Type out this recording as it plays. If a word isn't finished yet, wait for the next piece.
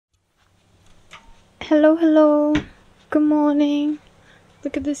Hello, hello. Good morning.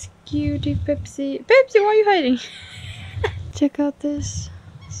 Look at this cutie Pepsi. Pepsi, why are you hiding? Check out this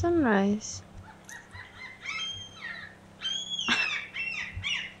sunrise.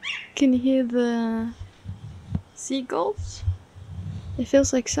 Can you hear the seagulls? It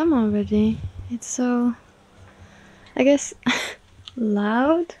feels like summer already. It's so, I guess,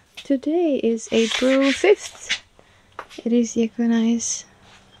 loud. Today is April 5th. It is Yeko and I's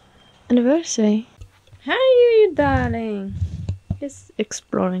anniversary. How are you, darling? Just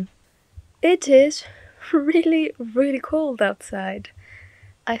exploring. It is really, really cold outside.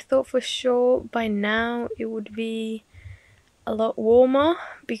 I thought for sure by now it would be a lot warmer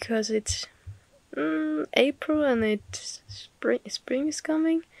because it's April and it's spring is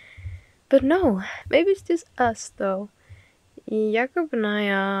coming. But no, maybe it's just us though. Jakob and I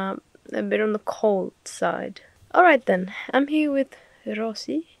are a bit on the cold side. Alright then, I'm here with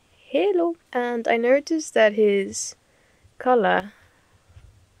Rossi. Hello! And I noticed that his color,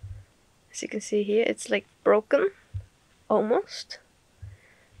 as you can see here, it's like broken. Almost.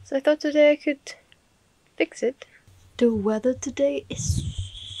 So I thought today I could fix it. The weather today is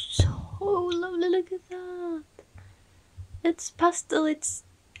so lovely, look at that! It's pastel,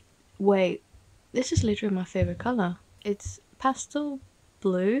 wait, this is literally my favorite color. It's pastel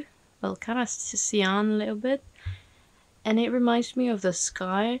blue, well kind of cyan a little bit. And it reminds me of the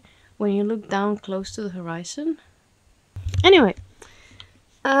sky when you look down close to the horizon. Anyway,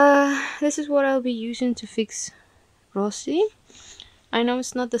 this is what I'll be using to fix Rossi. I know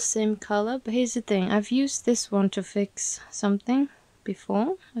it's not the same color, but here's the thing. I've used this one to fix something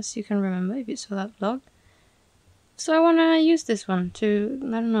before, as you can remember if you saw that vlog. So I want to use this one to, I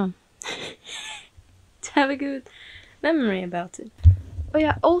don't know, to have a good memory about it. Oh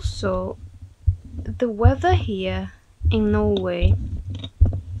yeah, also, the weather here in Norway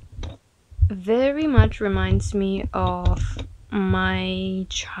very much reminds me of my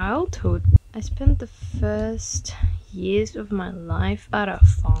childhood. I spent the first years of my life at a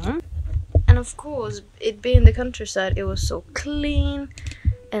farm, and of course, it being the countryside, it was so clean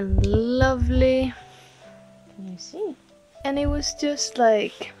and lovely. Can you see? And it was just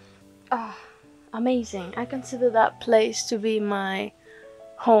like amazing. I consider that place to be my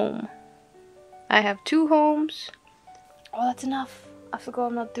home. I have 2 homes. Oh, that's enough. I forgot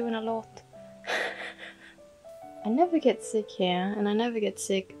I'm not doing a lot. I never get sick here, and I never get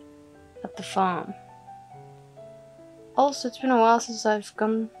sick at the farm. Also, it's been a while since I've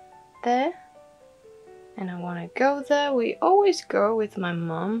gone there, and I want to go there. We always go with my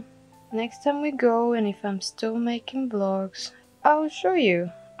mom. Next time we go, and if I'm still making vlogs, I'll show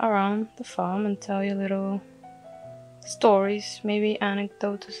you around the farm and tell you little stories, maybe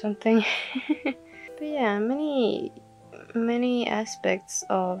anecdotes or something. But yeah, many aspects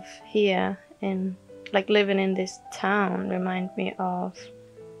of here in like living in this town remind me of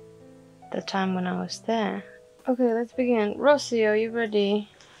the time when I was there. Okay, let's begin. Rossi, are you ready?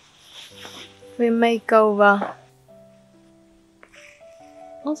 We makeover.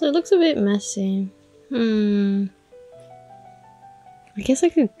 Also, it looks a bit messy. I guess I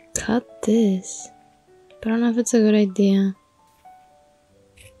could cut this, but I don't know if it's a good idea.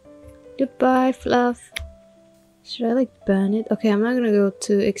 Goodbye, fluff. Should I like burn it? Okay, I'm not gonna go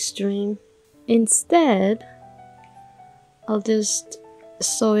too extreme. Instead, I'll just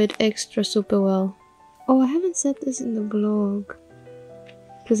sew it extra super well. Oh, I haven't said this in the vlog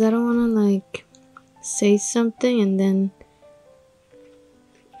because I don't want to like say something and then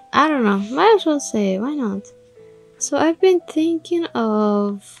I don't know, might as well say it, why not? So I've been thinking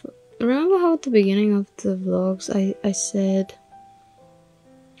of, remember how at the beginning of the vlogs I said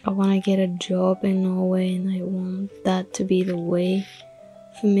I want to get a job in Norway and I want that to be the way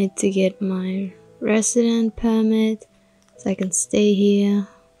for me to get my resident permit so I can stay here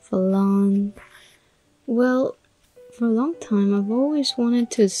for long. Well, for a long time I've always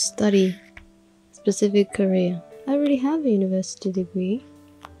wanted to study a specific career. I already have a university degree.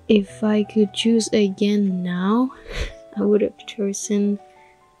 If I could choose again now, I would have chosen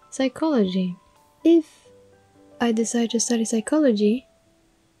psychology. If I decide to study psychology,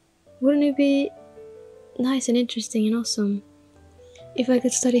 wouldn't it be nice and interesting and awesome if I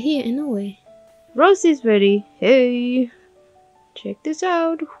could study here in Norway? Rosie's ready. Hey! Check this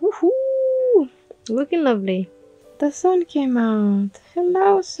out. Woohoo! Looking lovely. The sun came out.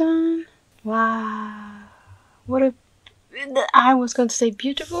 Hello, sun. Wow. What a... I was going to say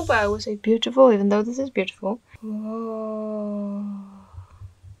beautiful, but I will say beautiful even though this is beautiful. Whoa.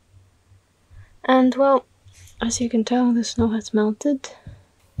 And well, as you can tell, the snow has melted.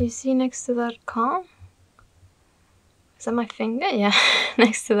 You see next to that car? Is that my finger? Yeah,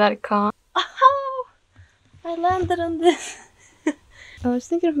 next to that car. Oh! I landed on this. I was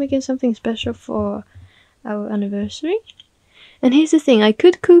thinking of making something special for our anniversary. And here's the thing, I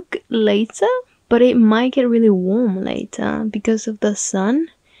could cook later, but it might get really warm later because of the sun.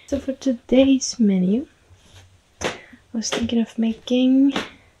 So for today's menu, I was thinking of making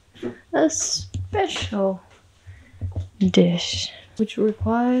a special dish, which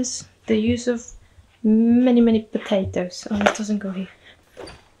requires the use of many potatoes. Oh, it doesn't go here.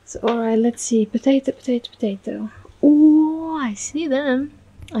 So alright, let's see. Potato. Oh, I see them.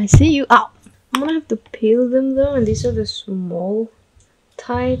 I see you. Ow! I'm gonna have to peel them though, and these are the small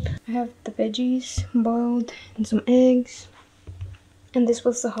type. I have the veggies boiled and some eggs. And this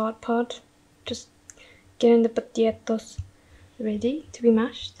was the hard part. Just getting the potatoes ready to be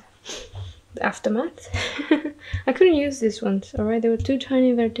mashed. The aftermath. I couldn't use these ones, alright? They were too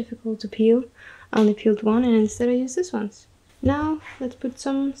tiny, very difficult to peel. I only peeled one, and instead I used this ones. Now, let's put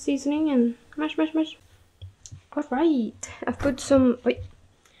some seasoning and mash. Alright, I've put some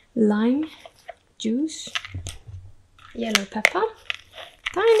lime juice, yellow pepper,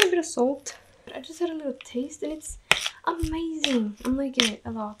 tiny bit of salt. I just had a little taste and it's amazing. I'm liking it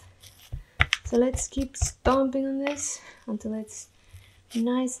a lot. So let's keep stomping on this until it's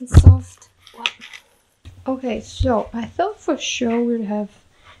nice and soft. Wow. Okay, so I thought for sure we'd have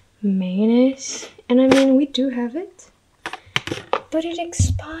mayonnaise, and I mean we do have it, but it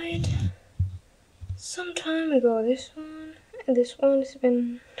expired some time ago. This one has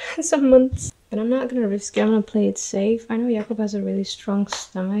been some months, but I'm not gonna risk it. I'm gonna play it safe. I know Jakob has a really strong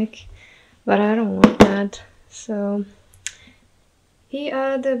stomach, but I don't want that. So here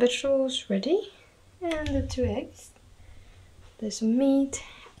are the vegetables ready, and the 2 eggs. There's some meat,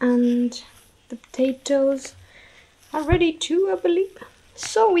 and the potatoes are ready too, I believe.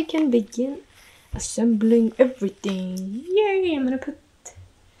 So we can begin assembling everything. Yay! I'm gonna put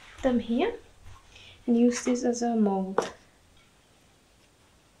them here and use this as a mold.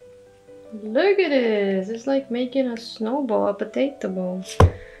 Look at this! It's like making a snowball, a potato ball.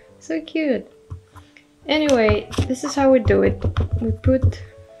 So cute. Anyway, this is how we do it. We put...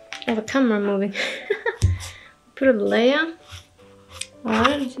 Oh, the camera moving. Put a layer.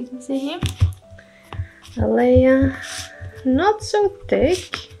 Alright, as you can see here. A layer not so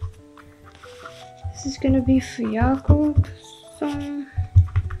thick. This is gonna be for Jakob.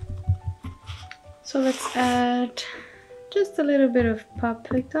 So let's add just a little bit of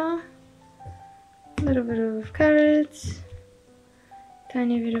paprika, a little bit of carrots,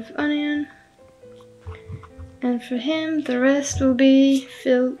 tiny bit of onion, and for him the rest will be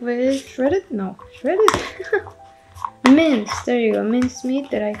filled with shredded minced, there you go, minced meat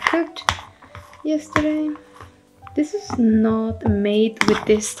that I cooked yesterday. This is not made with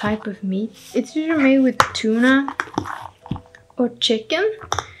this type of meat. It's usually made with tuna or chicken,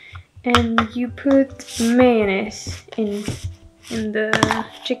 and you put mayonnaise in the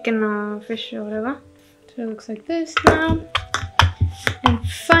chicken or fish or whatever. So it looks like this now. And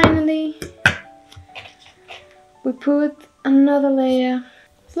finally we put another layer.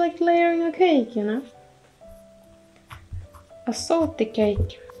 It's like layering a cake, you know? A salty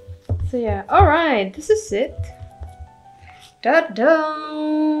cake. So yeah, alright, this is it.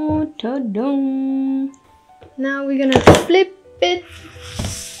 Ta-da! Ta-da! Now we're gonna flip it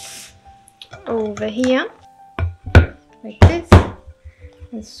over here. Like this.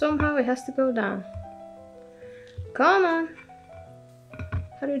 And somehow it has to go down. Come on!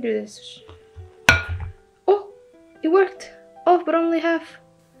 How do you do this? Oh! It worked! Oh, but only half.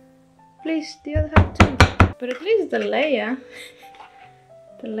 Please, the other half too. But at least the layer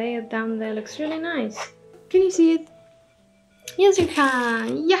down there looks really nice. Can you see it? Yes, you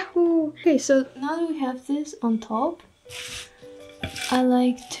can! Yahoo! Okay, so now that we have this on top, I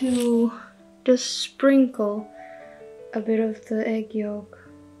like to just sprinkle a bit of the egg yolk.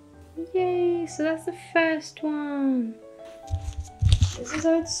 Yay! So that's the first one. This is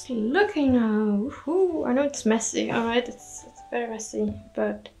how it's looking now. Woohoo! I know it's messy, alright? It's very messy,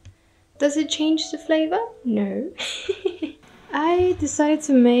 but does it change the flavor? No. I decided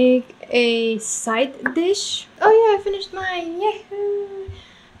to make a side dish. Oh yeah, I finished mine. Yahoo!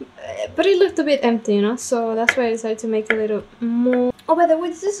 But it looked a bit empty, you know, so that's why I decided to make a little more. Oh, by the way,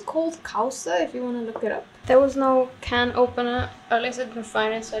 this is called causa, if you want to look it up. There was no can opener, or at least I didn't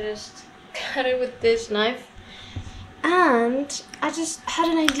find it, so I just cut it with this knife. And I just had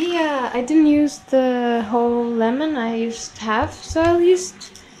an idea. I didn't use the whole lemon, I used half, so I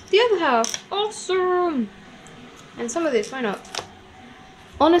used the other half. Awesome! And some of this, why not?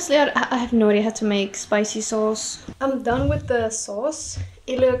 Honestly, I have no idea how to make spicy sauce. I'm done with the sauce.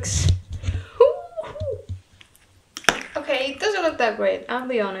 It looks... Okay, it doesn't look that great, I'll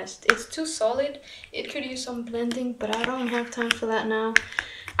be honest. It's too solid. It could use some blending, but I don't have time for that now.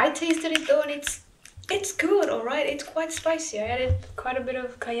 I tasted it though, and it's good, alright? It's quite spicy. I added quite a bit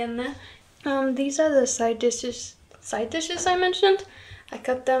of cayenne. These are the side dishes I mentioned. I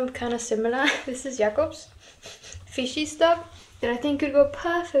cut them kind of similar. This is Jakob's fishy stuff that I think could go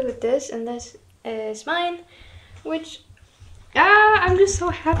perfect with this, and this is mine, which I'm just so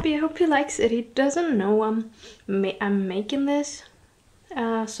happy. I hope he likes it. He doesn't know I'm making this,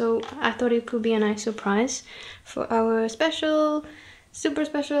 so I thought it could be a nice surprise for our special, super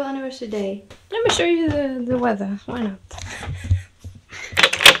special anniversary day. Let me show you the weather. Why not?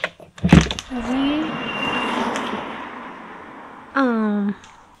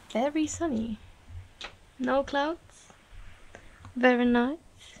 Very sunny. No clouds. Very nice.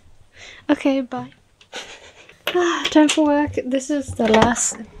 Okay, bye. Time for work. This is the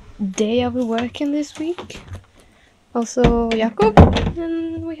last day I'll be working this week. Also Jakob,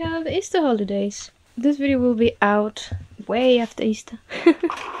 and we have Easter holidays. This video will be out way after Easter.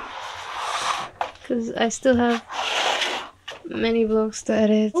 Because I still have many vlogs to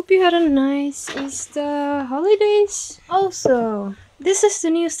edit. Hope you had a nice Easter holidays. Also, this is the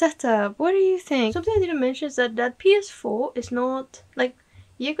new setup. What do you think? Something I didn't mention is that PS4 is not like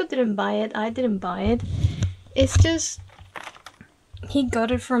Jakob didn't buy it. I didn't buy it. It's just he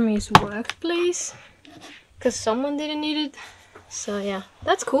got it from his workplace because someone didn't need it. So yeah,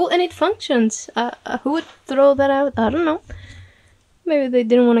 that's cool, and it functions. Who would throw that out? I don't know. Maybe they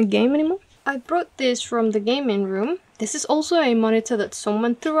didn't want to game anymore. I brought this from the gaming room. This is also a monitor that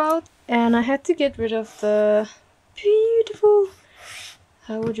someone threw out, and I had to get rid of the beautiful,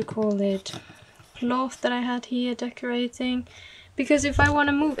 how would you call it, cloth that I had here decorating. Because if I want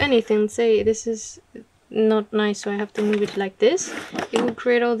to move anything, say this is not nice, so I have to move it like this, it will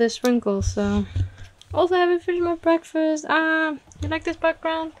create all these wrinkles. So also, I haven't finished my breakfast. You like this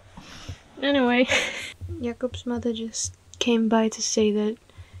background? Anyway, Jakob's mother just came by to say that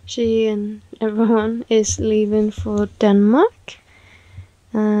she and everyone is leaving for Denmark.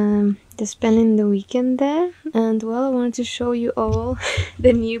 They're spending the weekend there, and well, I wanted to show you all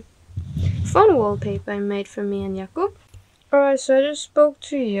the new phone wallpaper I made for me and Jakob. Alright, so I just spoke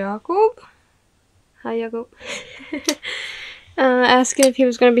to Jakob. Hi Jakob. Asking if he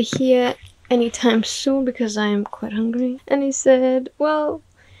was gonna be here anytime soon because I am quite hungry. And he said, well,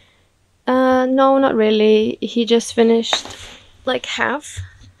 no, not really. He just finished like half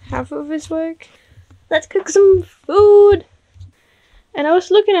of his work. Let's cook some food. And I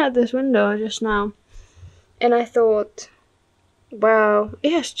was looking out this window just now, and I thought, wow,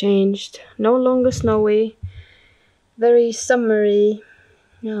 it has changed. No longer snowy, very summery,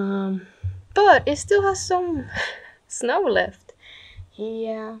 but it still has some snow left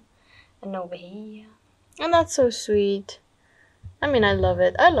here and over here, and that's so sweet. I mean, I love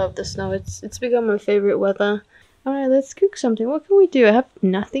it. I love the snow. It's become my favorite weather. Alright, let's cook something. What can we do? I have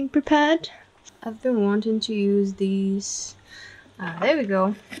nothing prepared. I've been wanting to use these. There we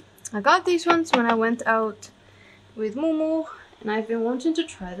go. I got these ones when I went out with Momo, and I've been wanting to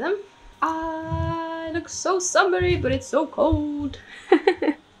try them. It looks so summery, but it's so cold.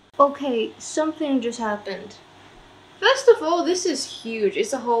 Okay, something just happened. First of all, this is huge.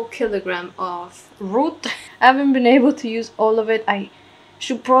 It's a whole kilogram of root. I haven't been able to use all of it. I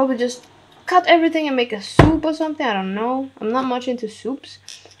should probably just cut everything and make a soup or something. I don't know. I'm not much into soups.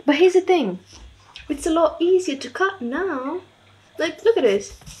 But here's the thing. It's a lot easier to cut now. Like, look at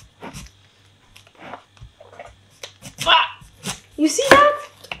this. You see that?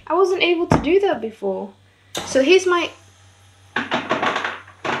 I wasn't able to do that before. So here's my...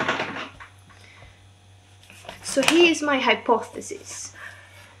 So here's my hypothesis.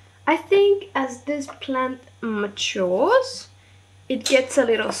 I think as this plant matures, it gets a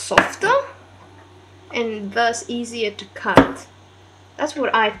little softer and thus easier to cut. That's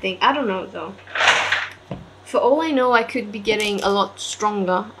what I think. I don't know though. For all I know, I could be getting a lot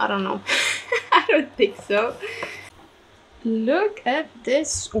stronger. I don't know. I don't think so. Look at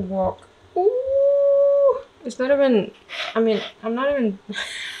this wok. Ooh! It's not even... I mean, I'm not even...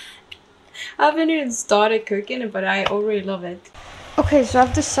 I haven't even started cooking it, but I already love it. Okay, so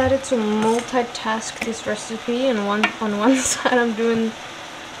I've decided to multitask this recipe, and on one side I'm doing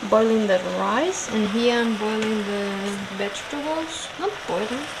boiling the rice, and here I'm boiling the vegetables. Not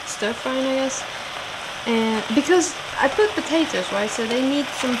boiling, stir frying, I guess. And because I put potatoes, right, so they need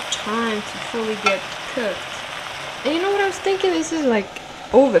some time to fully get cooked. And you know what I was thinking? This is like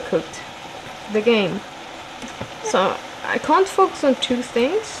overcooked, the game. So I can't focus on two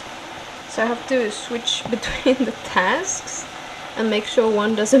things. So I have to switch between the tasks and make sure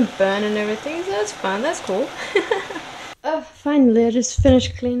one doesn't burn and everything. So that's fun, that's cool. Finally, I just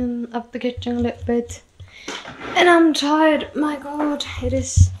finished cleaning up the kitchen a little bit. And I'm tired. My god, it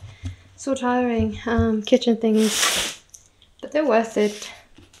is so tiring. Kitchen things. But they're worth it.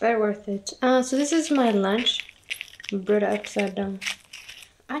 Very worth it. So this is my lunch. Bread upside down.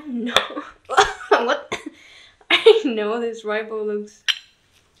 I know. What? I know this rival looks,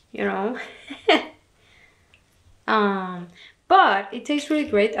 you know. But it tastes really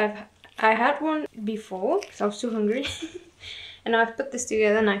great. I had one before because I was too hungry. And I've put this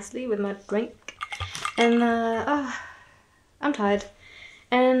together nicely with my drink. And I'm tired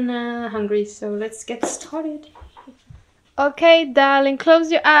and hungry, so let's get started. Okay, darling,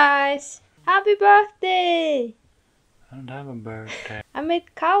 close your eyes. Happy birthday! I don't have a birthday. I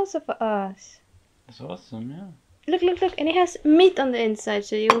made causa for us. That's awesome, yeah. Look, and it has meat on the inside,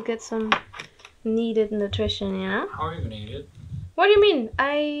 so you will get some needed nutrition, you know? How are you gonna eat it? What do you mean?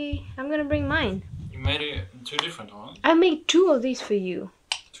 I'm gonna bring mine. You made it two different ones? I made 2 of these for you.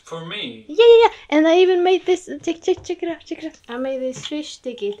 For me? Yeah. And I even made this. Check it out. I made these fish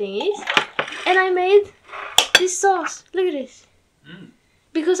sticky thingies. And I made this sauce. Look at this.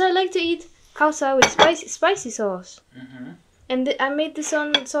 Because I like to eat causa with spicy sauce. And I made this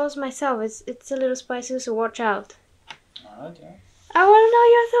on sauce myself. It's a little spicy, so watch out. Alright, yeah. I want to know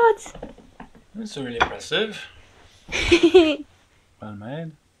your thoughts. That's really impressive. Well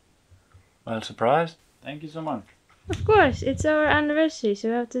made. Well surprised. Thank you so much. Of course, it's our anniversary, so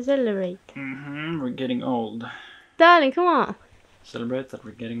we have to celebrate. We're getting old. Darling, come on. Celebrate that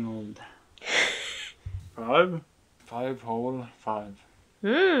we're getting old. 5 whole 5.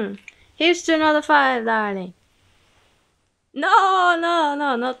 Here's to another 5, darling.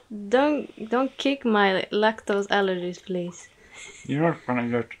 No, don't kick my lactose allergies, please. You're not gonna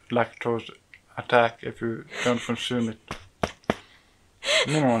get lactose attack if you don't consume it.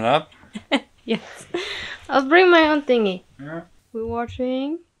 You know that? Yes. I'll bring my own thingy. Yeah. We're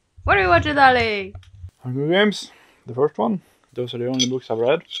watching... What are we watching, darling? Hunger Games, the first one. Those are the only books I've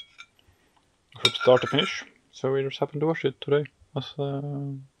read. From start to finish. So we just happened to watch it today.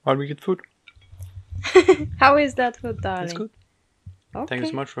 While we get food. How is that food, darling? It's good. Okay. Thank you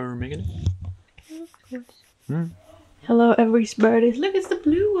so much for making it. Of course. Hello, everybody's. Look, it's the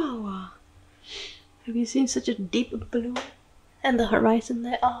blue wawa. Have you seen such a deep blue? And the horizon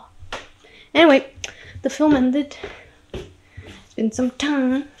there. Oh. Anyway, the film ended. It's been some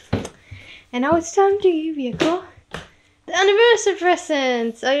time. And now it's time to give you the anniversary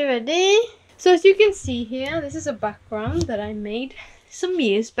presents. Are you ready? So as you can see here, this is a background that I made some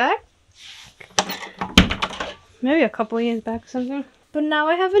years back. Maybe a couple years back or something. But now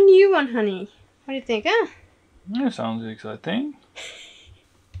I have a new one, honey. What do you think, huh? That sounds exciting.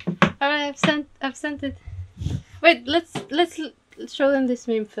 Alright, I've sent it. Wait, let's show them this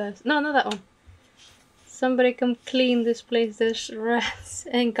meme first. No, not that one. Somebody come clean this place. There's rats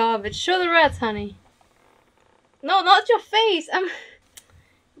and garbage. Show the rats, honey. No, not your face.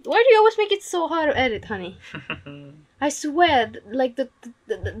 Why do you always make it so hard to edit, honey? I swear, like the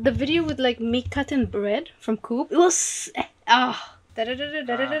video with like me cutting bread from Coop, it was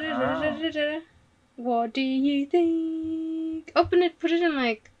What do you think? Open it, put it in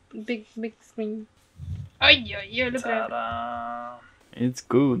like big screen. Oh yeah, look at it. It's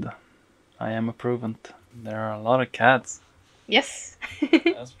good. I am approved. There are a lot of cats. Yes.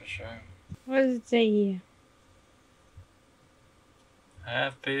 That's for sure. What does it say here?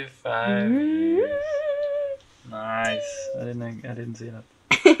 Happy 5 years. Nice. I didn't see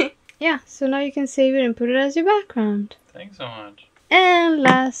that. Yeah, so now you can save it and put it as your background. Thanks so much. And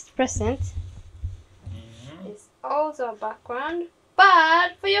last present is also a background,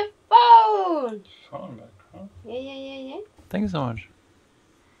 but for your phone. Phone background. Yeah. Thanks so much.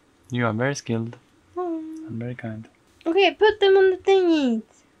 You are very skilled Oh. and very kind. Okay, put them on the thingies.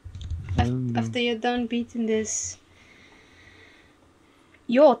 Will do. After you're done beating this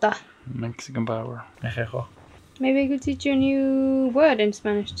Yota. Mexican power. Maybe I could teach you a new word in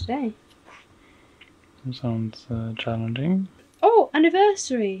Spanish today. Sounds challenging. Oh,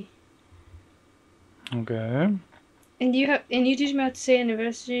 anniversary. Okay. And you teach me how to say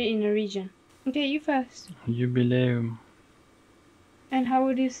anniversary in Norwegian. Okay, you first. Jubileum. And how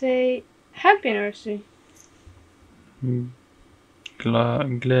would you say happy anniversary?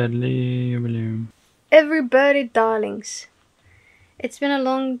 Gladly jubileum. Everybody, darlings. It's been a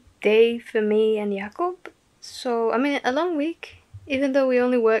long day for me and Jakob. So, I mean, a long week. Even though we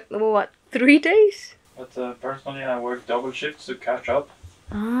only worked, 3 days? But personally, I work double shifts to catch up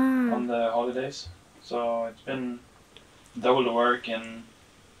on the holidays. So it's been double the work in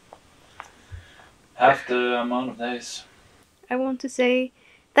half the amount of days. I want to say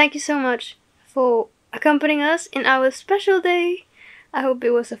thank you so much for accompanying us in our special day. I hope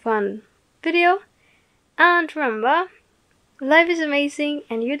it was a fun video. And remember, life is amazing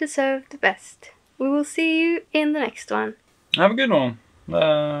and you deserve the best. We will see you in the next one. Have a good one.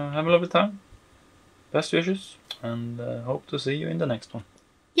 Have a lovely time. Best wishes. And hope to see you in the next one.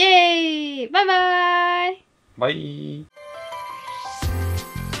 Yay! Bye bye! Bye.